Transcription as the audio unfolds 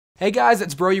Hey guys,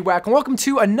 it's WACK and welcome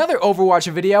to another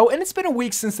Overwatch video, and it's been a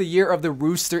week since the year of the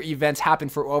Rooster event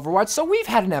happened for Overwatch, so we've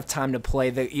had enough time to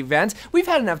play the event, we've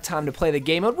had enough time to play the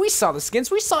game mode, we saw the skins,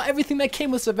 we saw everything that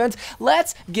came with this event.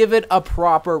 Let's give it a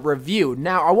proper review.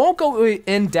 Now, I won't go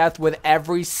in depth with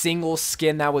every single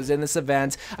skin that was in this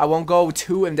event, I won't go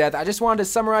too in depth, I just wanted to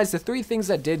summarize the three things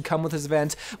that did come with this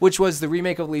event, which was the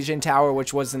remake of Legion Tower,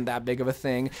 which wasn't that big of a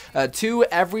thing, two,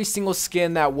 every single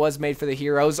skin that was made for the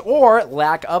heroes, or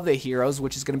lack of the heroes,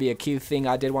 which is going to be a key thing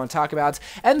I did want to talk about,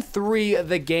 and three,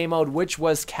 the game mode, which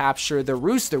was Capture the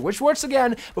Rooster, which once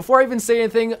again, before I even say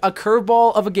anything, a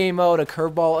curveball of a game mode, a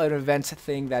curveball of an event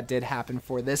thing that did happen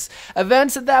for this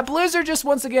event, that Blizzard just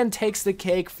once again takes the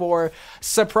cake for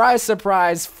surprise,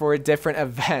 surprise for different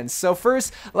events. So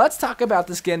first, let's talk about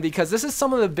the skin, because this is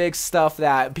some of the big stuff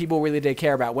that people really did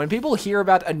care about. When people hear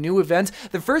about a new event,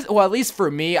 the first, well, at least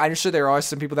for me, I'm sure there are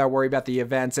some people that worry about the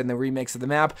events and the remakes of the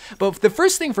map, but the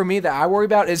first thing for me that I worry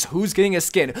about is who's getting a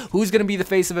skin, who's going to be the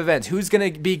face of events, who's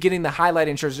going to be getting the highlight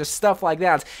intros, just stuff like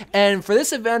that. And for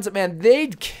this event, man, they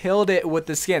killed it with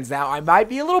the skins. Now, I might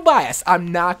be a little biased. I'm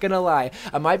not going to lie.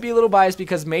 I might be a little biased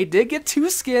because May did get two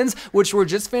skins, which were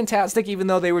just fantastic, even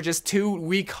though they were just two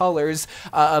weak colors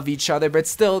of each other, but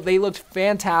still, they looked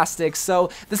fantastic.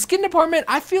 So the skin department,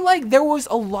 I feel like there was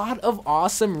a lot of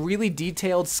awesome, really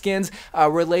detailed skins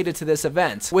related to this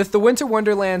event. With the Winter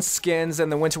Wonderland skins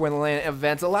and the Winter Wonderland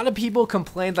event, a lot of people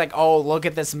complained like, oh, look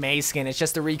at this May skin, it's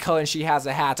just a recolor and she has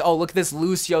a hat. Oh, look at this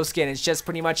Lucio skin, it's just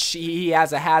pretty much he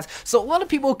has a hat. So a lot of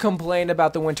people complained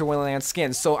about the Winter Wonderland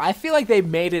skins. So I feel like they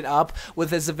made it up with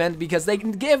this event because they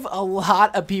can give a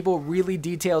lot of people really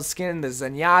detailed skin. The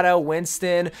Zenyatta,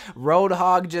 Winston,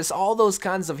 Roadhog, just all those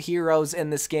kinds of heroes in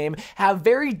this game have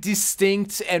very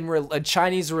distinct and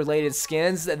Chinese related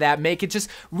skins that make it just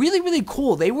really, really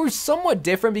cool. They were somewhat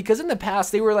different because in the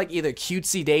past they were like either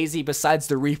cutesy daisy besides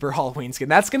the Reaper Halloween skin.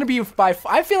 That's gonna be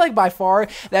I feel like by far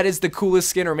that is the coolest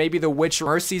skin, or maybe the Witch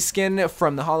Mercy skin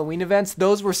from the Halloween events.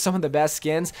 Those were some of the best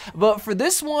skins, but for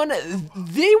this one,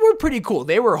 they were pretty cool.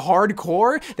 They were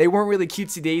hardcore. They weren't really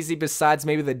cutesy daisy besides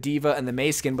maybe the Diva and the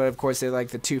May skin, but of course they're like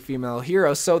the two female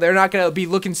heroes, so they're not gonna be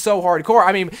looking so hardcore.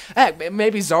 I mean, heck,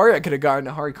 maybe Zarya could have gotten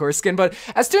a hardcore skin, but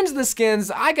as terms of the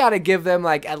skins, I gotta give them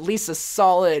like at least a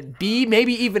solid B,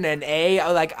 maybe even an A.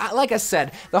 Like I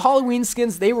said, the Halloween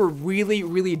skins, they were really,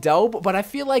 really dope, but I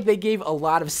feel like they gave a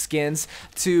lot of skins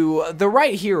to the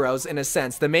right heroes in a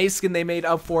sense. The May skin, they made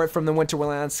up for it from the Winter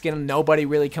Wonderland skin. Nobody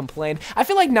really complained. I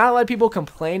feel like not a lot of people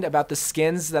complained about the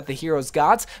skins that the heroes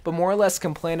got, but more or less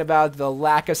complained about the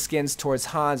lack of skins towards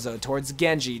Hanzo, towards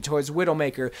Genji, towards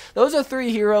Widowmaker. Those are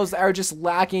three heroes that are just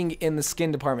lacking in the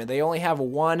skin department. They only have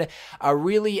one, a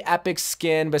really epic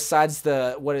skin besides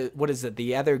the, what is it,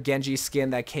 the other Genji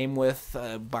skin that came with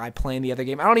by playing the other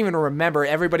game. I don't even remember.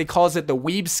 Everybody calls it the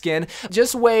Weeb skin.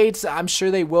 Just wait, I'm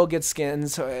sure they will get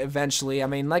skins eventually. I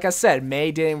mean, like I said,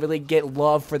 May didn't really get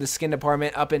love for the skin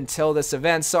department up until this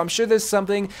event, so I'm sure there's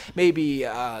something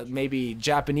maybe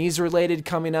Japanese related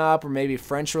coming up, or maybe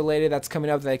French related that's coming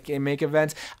up that can make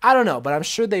events. I don't know, but I'm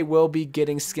sure they will be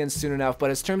getting skins soon enough. But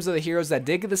in terms of the heroes that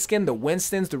did get the skin, the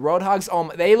Winstons, the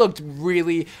Roadhogs, they looked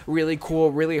really, really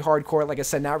cool, really hardcore. Like I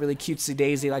said, not really cutesy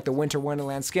daisy like the Winter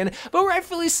Wonderland skin, but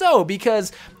rightfully so,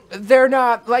 because they're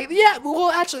not like, yeah,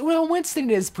 well, actually, well, Winston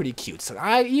is pretty cute,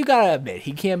 so you gotta admit,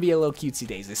 he can be a little cutesy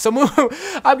daisy. So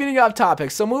I'm getting off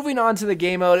topic. So moving on to the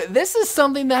game mode, this is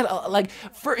something that, like,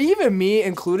 for even me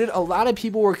included, a lot of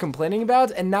people were complaining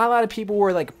about, and not a lot of people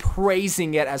were, like,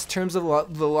 praising it as terms of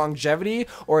the longevity,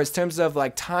 or as terms of,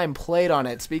 like, time played on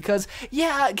it, because,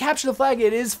 yeah, Capture the Flag,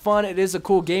 it is fun, it is a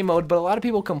cool game mode, but a lot of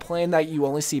people complain that you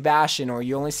only see Bastion, or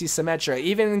you only see Symmetra,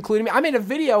 even including me. I made a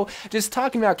video just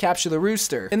talking about Capture the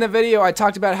Rooster. In the video, I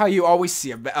talked about how you always see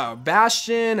a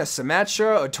Bastion, a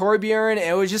Symmetra, a Torbjorn, and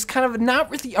it was just kind of not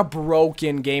really a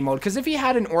broken game mode, because if you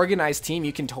had an organized team,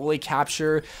 you can totally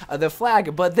capture the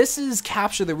flag, but this is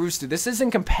Capture the Rooster. This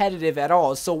isn't competitive at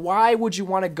all, so why would you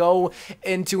want to go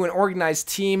into an organized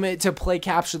team to play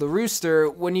Capture the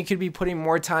Rooster when you could be putting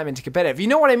more time into competitive? You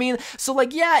know what I mean? So,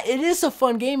 like, yeah, it is a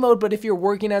fun game mode, but if you're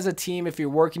working as a team, if you're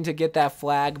working to get that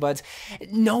flag, but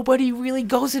nobody really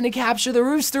goes into Capture the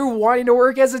Rooster wanting to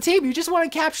work as a team. You just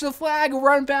want to capture the flag,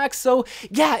 run back. So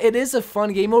yeah, it is a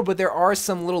fun game mode, but there are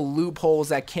some little loopholes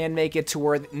that can make it to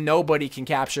where nobody can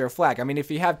capture a flag. I mean,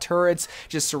 if you have turrets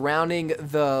just surrounding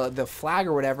the flag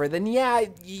or whatever, then yeah,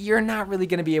 you're not really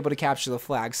going to be able to capture the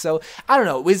flag. So I don't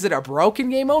know, is it a broken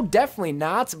game mode? Definitely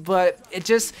not, but it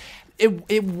just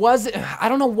it wasn't, I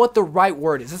don't know what the right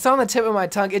word is. It's on the tip of my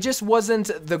tongue. It just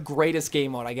wasn't the greatest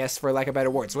game mode, I guess, for lack of better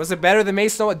words. Was it better than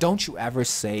Maze Snowball? Don't you ever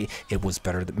say it was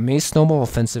better than Maze Snowball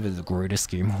Offensive is the greatest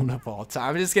game mode of all time.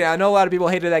 I'm just kidding. I know a lot of people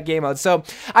hated that game mode. So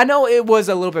I know it was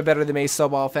a little bit better than Maze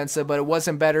Snowball Offensive, but it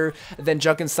wasn't better than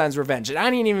Junkenstein's Revenge. And I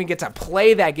didn't even get to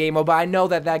play that game mode, but I know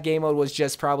that that game mode was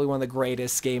just probably one of the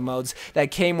greatest game modes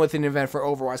that came with an event for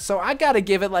Overwatch. So I gotta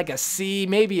give it like a C,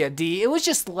 maybe a D. It was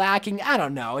just lacking. I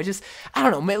don't know. I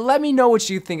don't know. Let me know what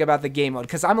you think about the game mode,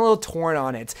 because I'm a little torn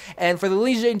on it. And for the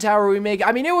Legion Tower remake,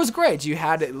 I mean, it was great. You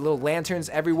had little lanterns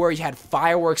everywhere. You had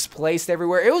fireworks placed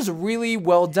everywhere. It was really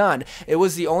well done. It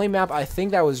was the only map I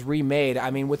think that was remade.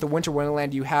 I mean, with the Winter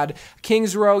Wonderland, you had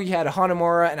King's Row, you had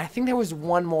Hanamura, and I think there was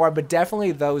one more, but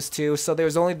definitely those two. So there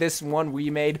was only this one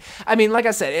remade. I mean, like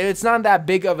I said, it's not that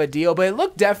big of a deal, but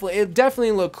it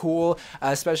definitely looked cool,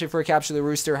 especially for Capture the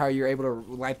Rooster, how you're able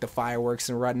to light the fireworks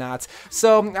and whatnot.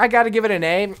 So I gotta give it an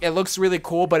A. It looks really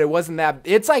cool, but it wasn't that.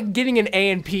 It's like getting an A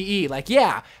in PE. Like,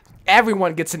 yeah,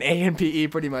 everyone gets an A in PE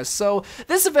pretty much. So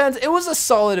this event, it was a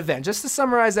solid event. Just to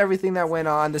summarize everything that went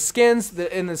on, the skins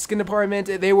in the skin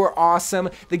department, they were awesome.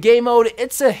 The game mode,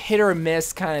 it's a hit or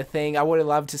miss kind of thing. I would have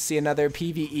loved to see another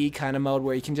PvE kind of mode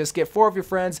where you can just get 4 of your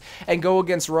friends and go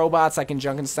against robots like in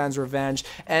Junkenstein's Revenge.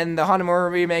 And the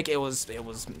Hanamura remake, it was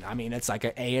I mean, it's like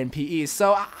an A in PE.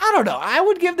 So I don't know. I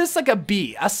would give this like a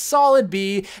B, a solid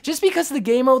B, just because the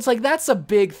game mode's like, that's a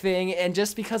big thing, and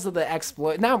just because of the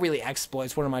exploit, not really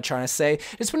exploits, what am I trying to say?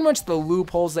 It's pretty much the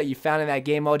loopholes that you found in that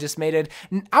game mode just made it,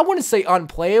 I wouldn't say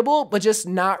unplayable, but just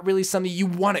not really something you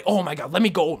want to, oh my god, let me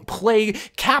go and play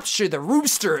Capture the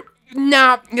Rooster.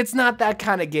 Nah, it's not that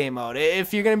kind of game mode.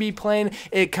 If you're going to be playing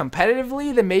it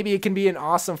competitively, then maybe it can be an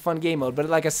awesome, fun game mode. But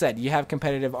like I said, you have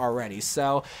competitive already.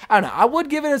 So, I don't know. I would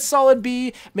give it a solid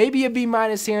B, maybe a B-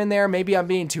 here and there. Maybe I'm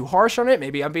being too harsh on it.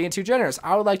 Maybe I'm being too generous.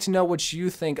 I would like to know what you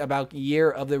think about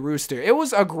Year of the Rooster. It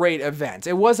was a great event.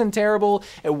 It wasn't terrible.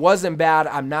 It wasn't bad.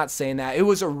 I'm not saying that. It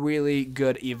was a really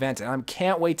good event. And I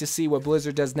can't wait to see what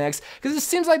Blizzard does next, because it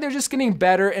seems like they're just getting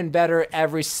better and better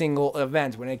every single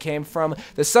event. When it came from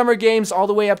the summer games all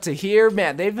the way up to here,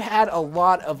 man, they've had a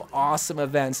lot of awesome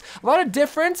events, a lot of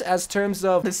different as terms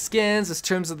of the skins, as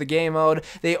terms of the game mode.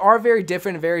 They are very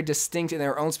different and very distinct in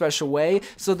their own special way,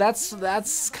 so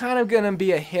that's kind of gonna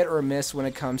be a hit or miss when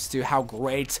it comes to how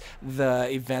great the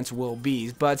event will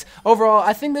be. But overall,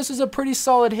 I think this is a pretty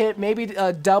solid hit, maybe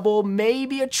a double,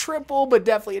 maybe a triple, but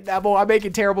definitely a double. I'm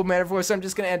making terrible metaphors, so I'm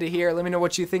just gonna end it here. Let me know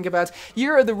what you think about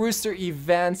Year of the Rooster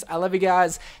events. I love you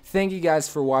guys. Thank you guys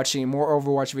for watching. More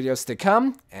Overwatch videos to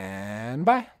come, and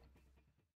bye.